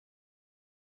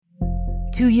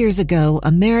2 years ago,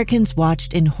 Americans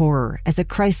watched in horror as a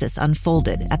crisis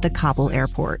unfolded at the Kabul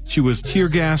airport. She was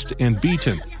tear-gassed and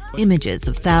beaten. Images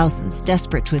of thousands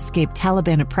desperate to escape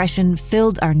Taliban oppression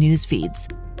filled our news feeds.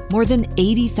 More than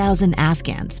 80,000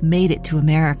 Afghans made it to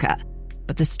America.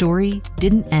 But the story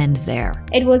didn't end there.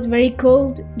 It was very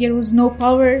cold. There was no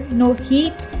power, no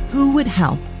heat. Who would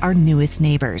help our newest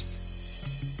neighbors?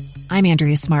 I'm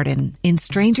Andrea Smartin. In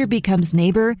Stranger Becomes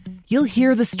Neighbor, you'll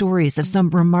hear the stories of some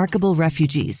remarkable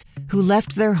refugees who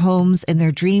left their homes and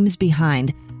their dreams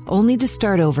behind, only to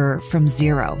start over from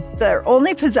zero. Their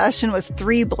only possession was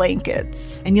 3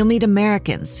 blankets. And you'll meet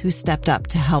Americans who stepped up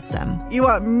to help them. You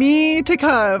want me to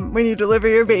come when you deliver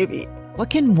your baby. What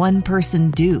can one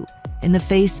person do in the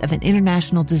face of an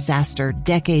international disaster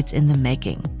decades in the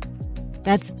making?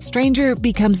 That's Stranger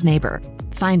Becomes Neighbor.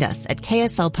 Find us at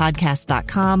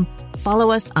kslpodcast.com.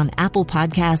 Follow us on Apple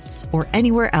Podcasts or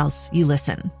anywhere else you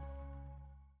listen.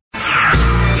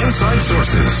 Inside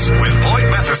Sources with Boyd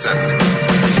Matheson.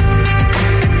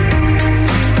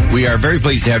 We are very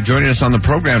pleased to have joining us on the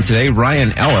program today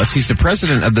Ryan Ellis. He's the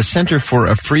president of the Center for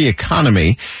a Free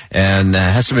Economy and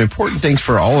has some important things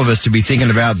for all of us to be thinking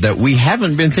about that we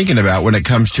haven't been thinking about when it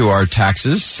comes to our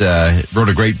taxes. Wrote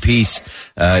a great piece.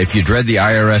 If you dread the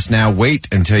IRS now, wait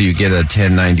until you get a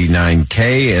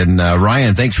 1099-K. And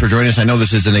Ryan, thanks for joining us. I know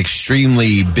this is an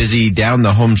extremely busy down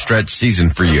the home stretch season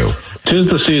for you. 'Tis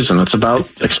the season. It's about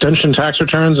extension tax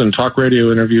returns and talk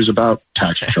radio interviews about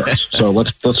tax returns. So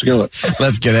let's go it.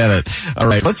 Let's get at it. All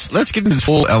right. Let's get into this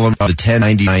whole element of the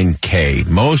 1099-K.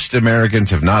 Most Americans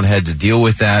have not had to deal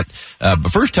with that.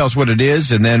 But first, tell us what it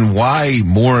is, and then why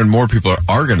more and more people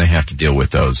are going to have to deal with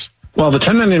those. Well, the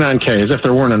 1099-K is if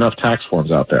there weren't enough tax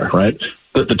forms out there, right?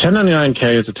 The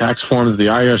 1099-K is a tax form that the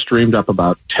IRS dreamed up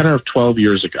about 10 or 12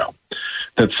 years ago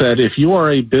that said if you are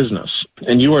a business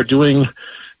and you are doing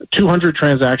 200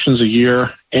 transactions a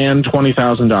year and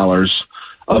 $20,000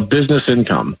 of business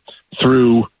income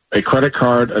through a credit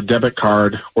card, a debit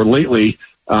card, or lately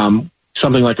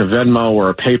something like a Venmo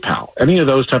or a PayPal, any of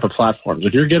those type of platforms.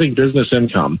 If you're getting business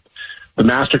income, the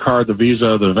MasterCard, the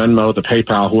Visa, the Venmo, the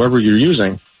PayPal, whoever you're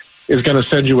using, is going to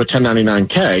send you a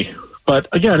 1099-K. But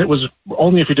again, it was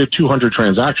only if you did 200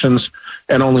 transactions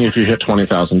and only if you hit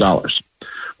 $20,000.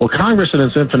 Well, Congress in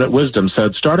its infinite wisdom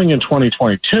said starting in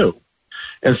 2022,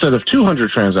 instead of 200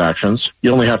 transactions,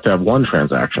 you only have to have 1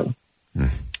 transaction.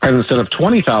 And instead of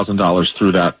 $20,000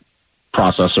 through that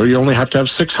processor, you only have to have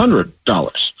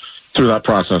 $600 through that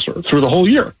processor through the whole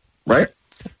year, right?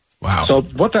 Wow. So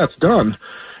what that's done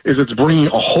is it's bringing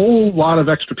a whole lot of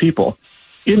extra people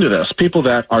into this, people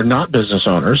that are not business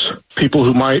owners, people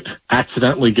who might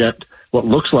accidentally get what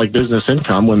looks like business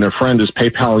income when their friend is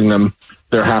PayPaling them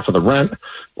their half of the rent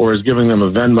or is giving them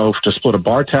a Venmo to split a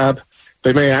bar tab.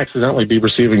 They may accidentally be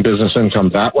receiving business income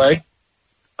that way.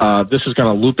 This is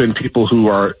going to loop in people who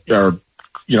are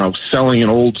selling an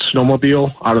old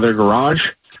snowmobile out of their garage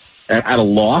at a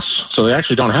loss, so they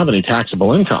actually don't have any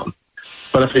taxable income.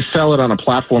 But if they sell it on a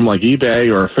platform like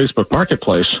eBay or a Facebook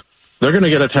Marketplace, they're going to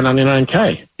get a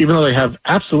 1099-K, even though they have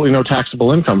absolutely no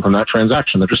taxable income from that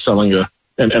transaction. They're just selling an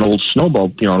old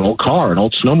snowmobile, an old car, an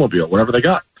old snowmobile, whatever they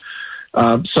got.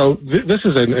 So this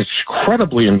is an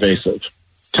incredibly invasive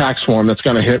tax form that's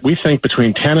going to hit, we think,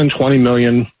 between 10 and 20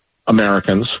 million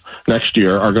Americans next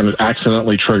year are going to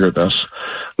accidentally trigger this.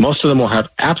 Most of them will have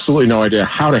absolutely no idea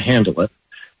how to handle it.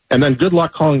 And then good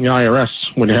luck calling the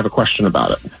IRS when you have a question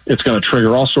about it. It's going to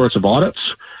trigger all sorts of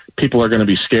audits. People are going to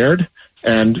be scared.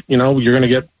 And, you're going to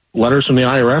get letters from the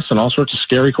IRS and all sorts of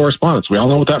scary correspondence. We all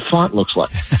know what that font looks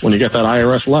like when you get that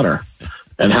IRS letter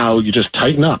and how you just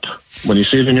tighten up when you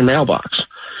see it in your mailbox.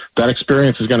 That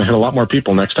experience is going to hit a lot more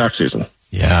people next tax season.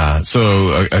 Yeah.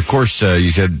 So, of course,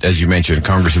 you said, as you mentioned,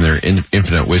 Congress in their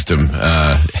infinite wisdom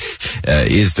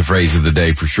is the phrase of the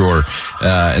day for sure.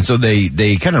 And so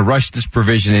they kind of rushed this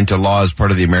provision into law as part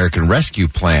of the American Rescue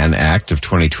Plan Act of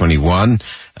 2021.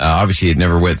 Obviously, it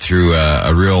never went through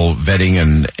a real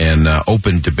vetting and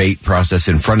open debate process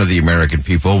in front of the American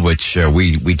people, which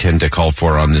we tend to call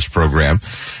for on this program.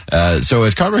 So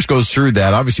as Congress goes through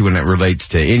that, obviously when it relates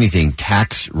to anything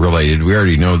tax related, we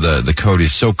already know the code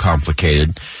is so complicated.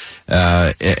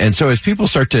 And so as people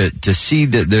start to see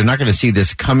that they're not going to see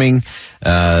this coming,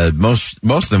 most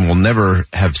of them will never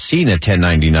have seen a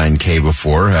 1099-K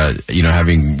before,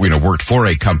 having, worked for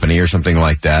a company or something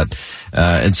like that.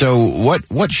 And so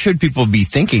what should people be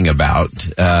thinking about,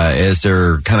 as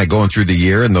they're kind of going through the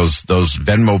year and those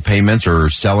Venmo payments or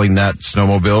selling that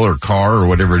snowmobile or car or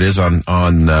whatever it is on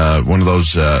one of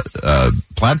those,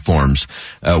 platforms?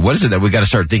 What is it that we got to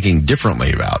start thinking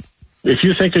differently about? If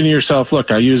you're thinking to yourself, look,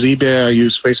 I use eBay, I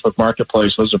use Facebook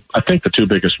Marketplace, those are, I think, the two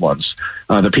biggest ones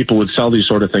that people would sell these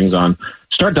sort of things on.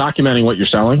 Start documenting what you're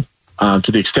selling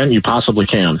to the extent you possibly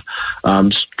can.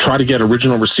 Try to get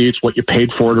original receipts, what you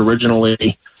paid for it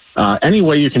originally. Any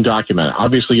way you can document it.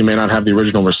 Obviously, you may not have the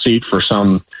original receipt for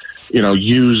some,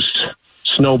 used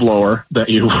snowblower that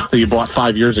you bought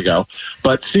 5 years ago,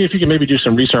 but see if you can maybe do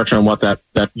some research on what that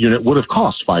unit would have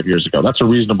cost 5 years ago. That's a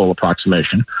reasonable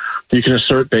approximation. You can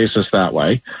assert basis that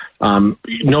way.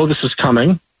 Know this is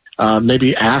coming.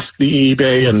 Maybe ask the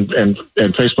eBay and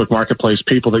Facebook Marketplace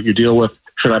people that you deal with,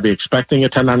 should I be expecting a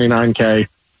 1099K?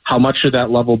 How much should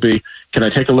that level be? Can I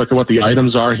take a look at what the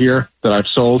items are here that I've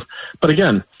sold? But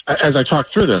again, as I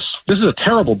talk through this is a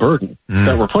terrible burden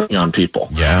that we're putting on people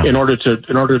in order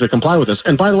to comply with this.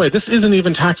 And by the way, this isn't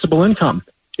even taxable income.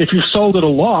 If you've sold at a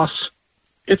loss,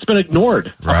 it's been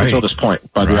ignored up until this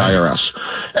point by the IRS.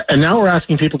 And now we're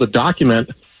asking people to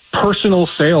document personal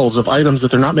sales of items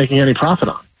that they're not making any profit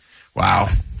on. Wow.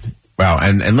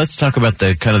 And let's talk about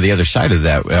the kind of the other side of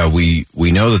that. We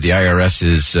know that the IRS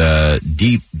is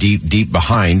deep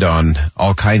behind on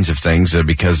all kinds of things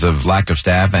because of lack of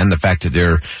staff and the fact that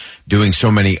they're doing so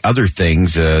many other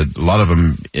things. A lot of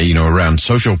them, around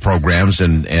social programs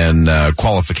and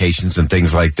qualifications and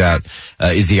things like that.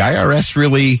 Is the IRS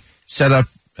really set up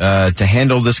to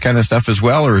handle this kind of stuff as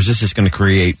well, or is this just going to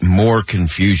create more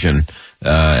confusion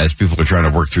as people are trying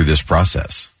to work through this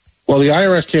process? Well, the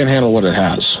IRS can't handle what it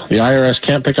has. The IRS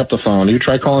can't pick up the phone. You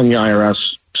try calling the IRS,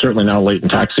 certainly now late in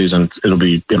tax season, it'll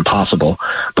be impossible.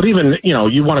 But even,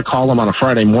 you want to call them on a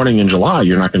Friday morning in July,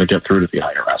 you're not going to get through to the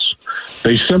IRS.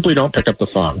 They simply don't pick up the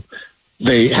phone.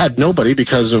 They had nobody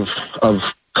because of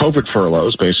COVID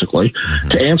furloughs, basically,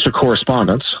 to answer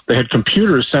correspondence. They had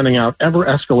computers sending out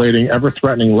ever-escalating,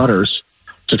 ever-threatening letters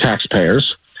to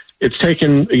taxpayers. It's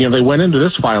taken, they went into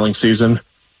this filing season.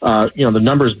 The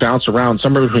numbers bounce around.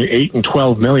 Somewhere between 8 and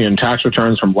 12 million tax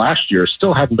returns from last year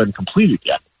still hadn't been completed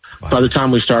yet. Wow. By the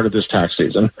time we started this tax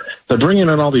season. They're bringing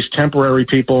in all these temporary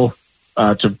people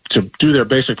to do their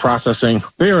basic processing.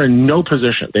 They are in no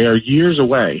position. They are years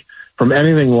away from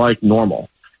anything like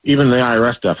normal, even the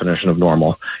IRS definition of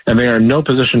normal. And they are in no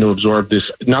position to absorb this,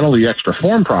 not only extra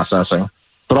form processing,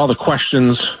 but all the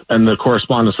questions and the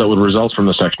correspondence that would result from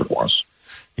this extra forms.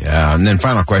 Yeah, and then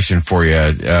final question for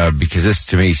you, because this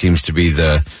to me seems to be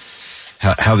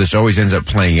how this always ends up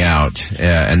playing out,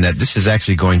 and that this is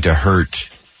actually going to hurt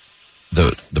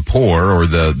the poor or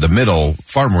the middle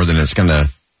far more than it's going to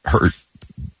hurt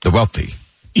the wealthy.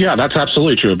 Yeah, that's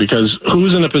absolutely true, because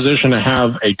who's in a position to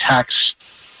have a tax,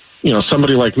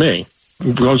 somebody like me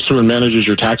who goes through and manages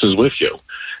your taxes with you?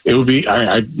 It would be,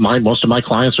 most of my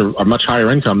clients are much higher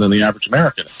income than the average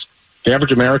American is. The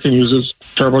average American uses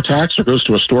TurboTax or goes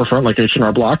to a storefront like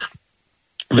H&R Block.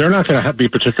 They're not going to be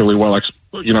particularly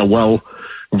well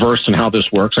versed in how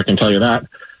this works. I can tell you that.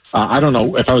 I don't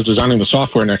know if I was designing the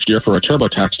software next year for a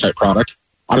TurboTax type product.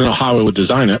 I don't know how I would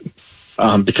design it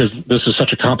because this is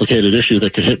such a complicated issue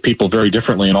that could hit people very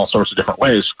differently in all sorts of different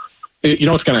ways.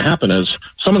 What's going to happen is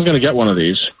someone's going to get one of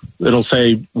these. It'll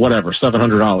say whatever,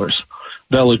 $700.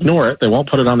 They'll ignore it. They won't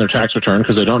put it on their tax return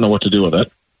because they don't know what to do with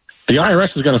it. The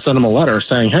IRS is going to send them a letter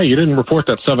saying, hey, you didn't report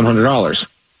that $700.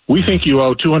 We think you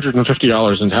owe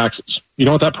 $250 in taxes. You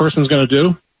know what that person's going to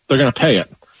do? They're going to pay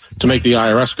it to make the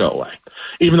IRS go away.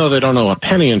 Even though they don't owe a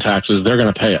penny in taxes, they're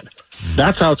going to pay it.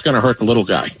 That's how it's going to hurt the little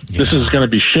guy. Yeah. This is going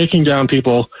to be shaking down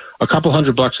people a couple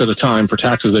 $100 at a time for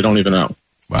taxes they don't even owe.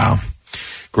 Wow.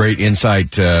 Great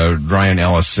insight. Ryan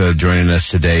Ellis joining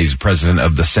us today. He's president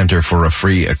of the Center for a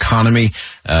Free Economy.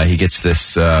 He gets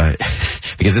this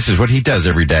because this is what he does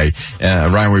every day.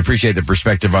 Ryan, we appreciate the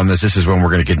perspective on this. This is one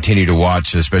we're going to continue to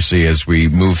watch, especially as we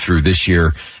move through this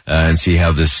year and see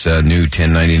how this new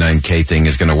 1099K thing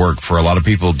is going to work for a lot of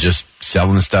people just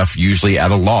selling stuff usually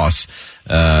at a loss,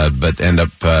 but end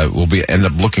up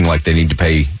looking like they need to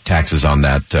pay taxes on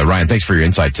that. Ryan, thanks for your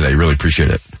insight today. Really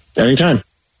appreciate it. Anytime.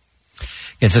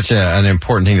 It's such an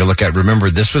important thing to look at.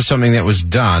 Remember, this was something that was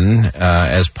done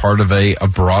as part of a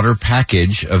broader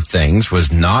package of things,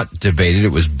 was not debated.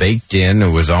 It was baked in.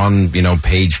 It was on,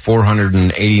 page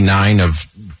 489 of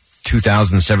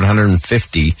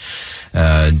 2,750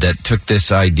 that took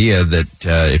this idea that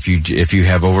if you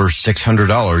have over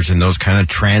 $600 in those kind of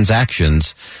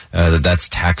transactions, that's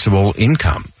taxable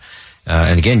income.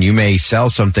 And again, you may sell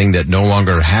something that no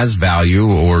longer has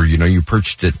value, or, you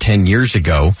purchased it 10 years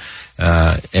ago.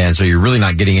 And so you're really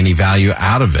not getting any value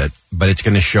out of it, but it's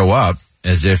going to show up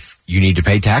as if you need to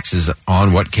pay taxes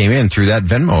on what came in through that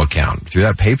Venmo account, through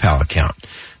that PayPal account.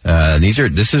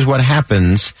 This is what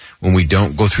happens when we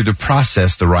don't go through the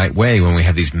process the right way. When we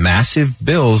have these massive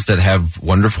bills that have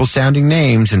wonderful sounding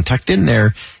names, and tucked in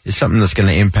there is something that's going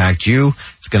to impact you.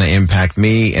 It's going to impact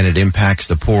me, and it impacts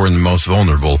the poor and the most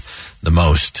vulnerable the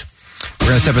most. We're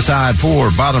going to step aside for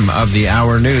bottom of the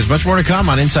hour news. Much more to come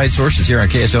on Inside Sources here on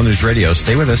KSL News Radio.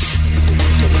 Stay with us.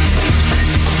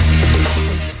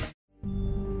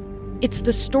 It's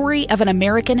the story of an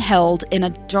American held in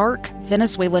a dark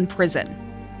Venezuelan prison.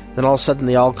 Then all of a sudden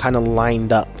they all kind of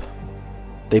lined up.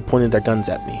 They pointed their guns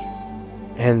at me.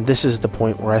 And this is the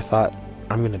point where I thought,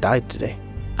 I'm going to die today.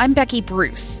 I'm Becky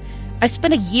Bruce. I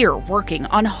spent a year working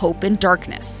on Hope in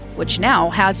Darkness, which now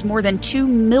has more than 2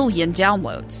 million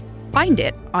downloads. Find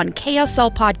it on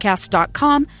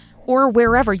kslpodcast.com or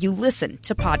wherever you listen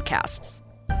to podcasts.